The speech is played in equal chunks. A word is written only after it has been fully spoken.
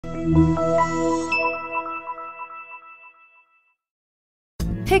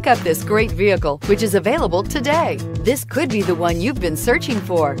Pick up this great vehicle, which is available today. This could be the one you've been searching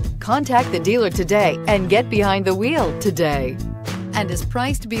for. Contact the dealer today and get behind the wheel today. And is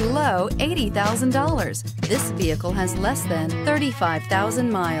priced below $80,000. This vehicle has less than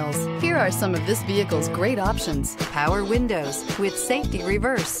 35,000 miles. Here are some of this vehicle's great options: power windows with safety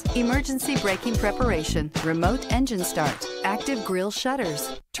reverse, emergency braking preparation, remote engine start, active grille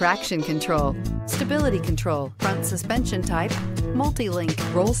shutters, traction control, stability control, front suspension type, multi-link,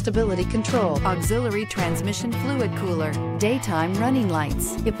 roll stability control, auxiliary transmission fluid cooler, daytime running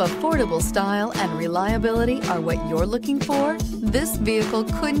lights. If affordable style and reliability are what you're looking for, this vehicle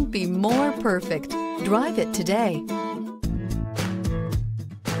couldn't be more perfect. Drive it today.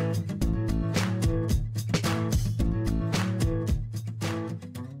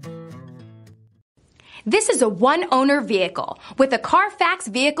 This is a one-owner vehicle with a Carfax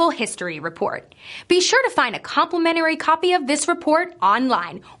Vehicle History Report. Be sure to find a complimentary copy of this report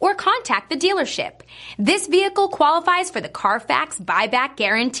online or contact the dealership. This vehicle qualifies for the Carfax Buyback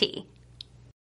Guarantee.